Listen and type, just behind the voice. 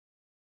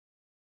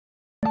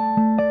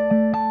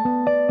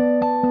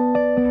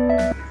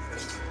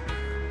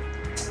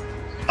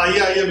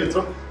आइए आइए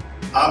मित्रों,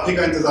 आप ही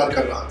का इंतजार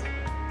कर रहा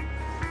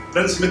था।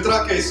 प्रिंस मित्रा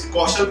के इस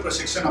कौशल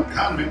प्रशिक्षण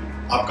अभियान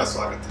में आपका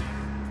स्वागत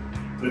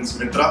है। प्रिंस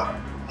मित्रा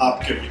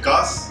आपके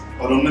विकास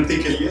और उन्नति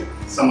के लिए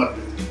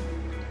समर्पित है।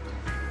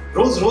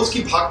 रोज रोज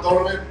की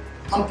भागदौड़ में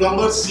हम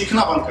प्लम्बर्स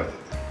सीखना बंद कर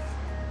देते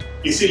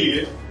हैं।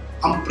 इसीलिए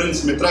हम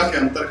प्रिंस मित्रा के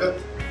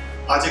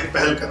अंतर्गत आज एक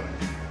पहल कर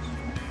रहे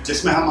हैं,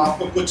 जिसमें हम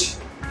आपको कुछ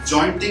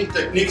जॉइंटिंग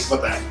टेक्निक्स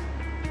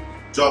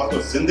बताएंगे जो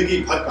आपको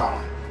जिंदगी भर काम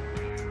आए।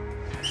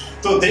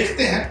 तो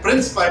देखते हैं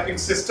प्रिंस पाइपिंग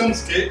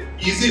सिस्टम्स के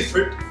easy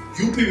fit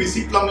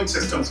UPVC plumbing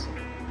systems को,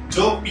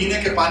 जो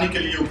पीने के पानी के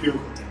लिए उपयोग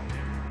होते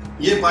हैं।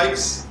 ये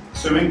पाइप्स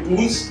स्विमिंग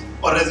पूल्स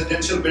और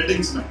रेजिडेंशियल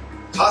बिल्डिंग्स में,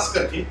 खास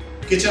करके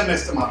किचन में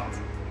इस्तेमाल होते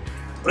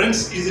हैं।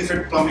 Prince easy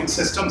fit plumbing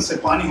system से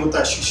पानी होता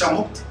है शीशा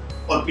मुक्त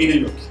और पीने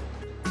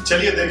योग्य।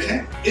 चलिए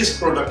देखें इस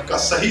प्रोडक्ट का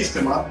सही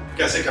इस्तेमाल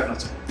कैसे करना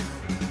चाहिए।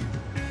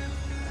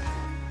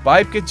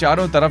 पाइप के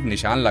चारों तरफ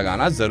निशान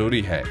लगाना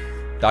जरूरी है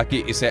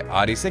ताकि इसे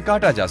आरी से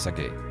काटा जा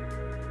सके।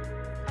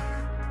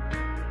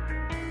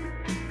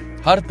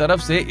 हर तरफ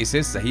से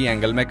इसे सही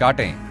एंगल में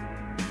काटें।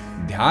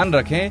 ध्यान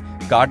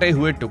रखें काटे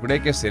हुए टुकड़े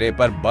के सिरे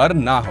पर बर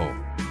ना हो।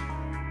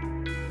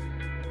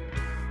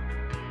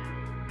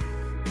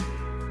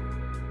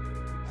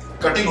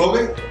 कटिंग हो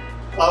गई,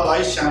 अब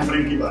आई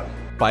शैम्फरिंग की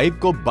बारी। पाइप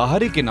को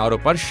बाहरी किनारों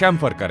पर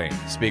शैम्फर करें।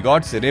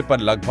 स्पिगॉट सिरे पर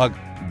लगभग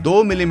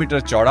 2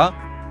 मिलीमीटर चौड़ा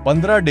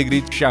 15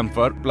 डिग्री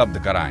शैम्फर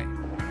उपलब्ध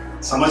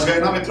कराएं। समझ गए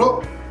ना मित्रों?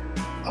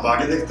 अब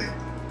आगे देखते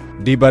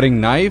हैं। डीबरिंग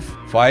नाइफ,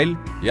 फाइल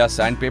या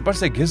सैंडपेपर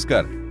से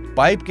घिसकर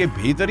पाइप के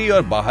भीतरी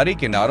और बाहरी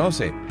किनारों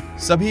से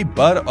सभी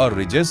बर और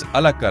रिजेस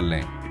अलग कर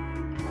लें।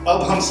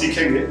 अब हम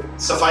सीखेंगे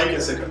सफाई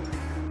कैसे करते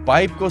हैं।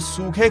 पाइप को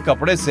सूखे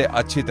कपड़े से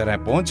अच्छी तरह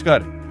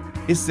पोंछकर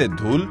इससे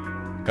धूल,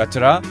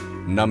 कचरा,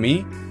 नमी,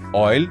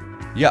 ऑयल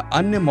या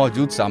अन्य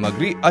मौजूद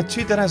सामग्री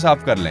अच्छी तरह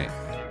साफ कर लें।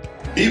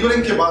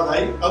 डीबरिंग के बाद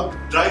आई अब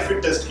ड्राई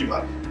फिट टेस्ट की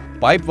बारी।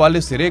 पाइप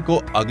वाले सिरे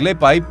को अगले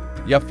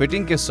पाइप या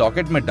फिटिंग के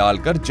सॉकेट में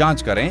डालकर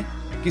जांच करें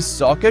कि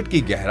सॉकेट की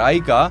गहराई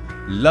का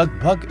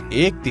लगभग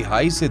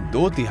 1/3 से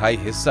 2/3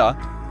 हिस्सा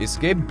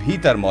इसके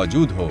भीतर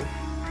मौजूद हो।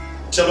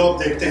 चलो अब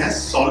देखते हैं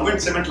सॉल्वेंट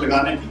सीमेंट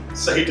लगाने की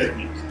सही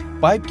टेक्निक।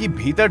 पाइप की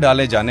भीतर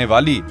डाले जाने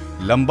वाली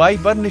लंबाई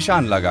पर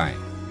निशान लगाएं।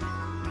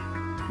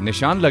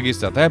 निशान लगी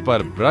सतह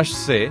पर ब्रश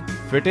से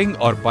फिटिंग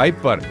और पाइप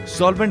पर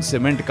सॉल्वेंट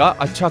सीमेंट का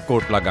अच्छा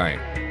कोट लगाएं।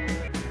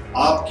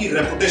 आपकी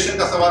रेपुटेशन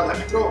का सवाल है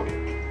मित्रों,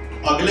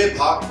 अगले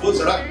भाग को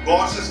जरा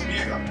गौर से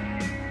सुनिएगा।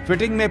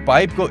 फिटिंग में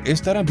पाइप को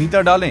इस तरह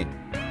भीतर डालें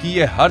कि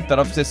यह हर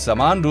तरफ से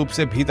समान रूप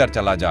से भीतर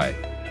चला जाए।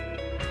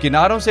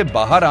 किनारों से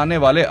बाहर आने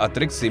वाले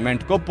अतिरिक्त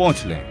सीमेंट को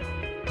पोंछ लें।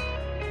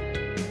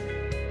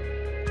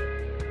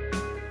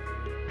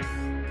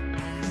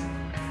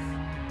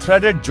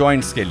 थ्रेडेड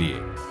जॉइंट्स के लिए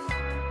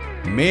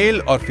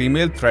मेल और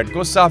फीमेल थ्रेड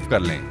को साफ कर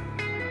लें।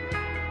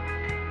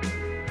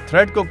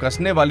 थ्रेड को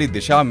कसने वाली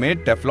दिशा में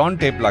टेफ्लॉन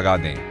टेप लगा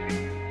दें।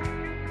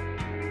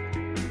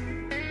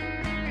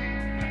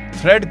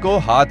 थ्रेड को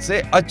हाथ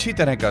से अच्छी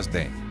तरह कस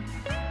दें।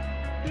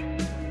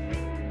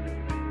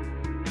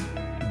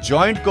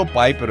 जॉइंट को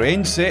पाइप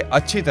रेंज से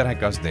अच्छी तरह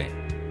कस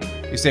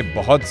दें। इसे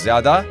बहुत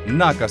ज्यादा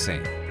ना कसें।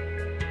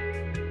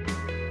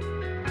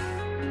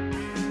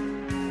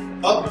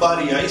 अब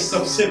बारी आई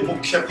सबसे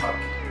मुख्य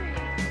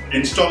भाग,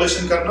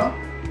 इंस्टॉलेशन करना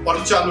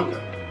और चालू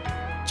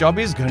करना।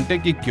 24 घंटे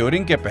की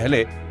क्योरिंग के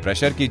पहले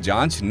प्रेशर की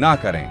जांच ना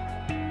करें।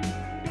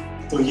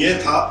 तो ये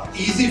था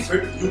easy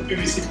fit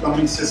UPVC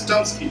plumbing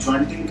systems की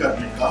जॉइंटिंग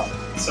करने का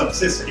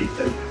सबसे सही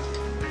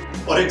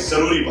तरीका। और एक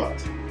जरूरी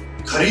बात,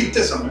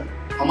 खरीदते समय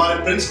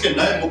हमारे प्रिंस के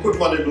नए मुकुट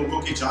वाले लोगों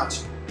की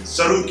जांच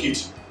जरूर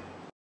कीजिए।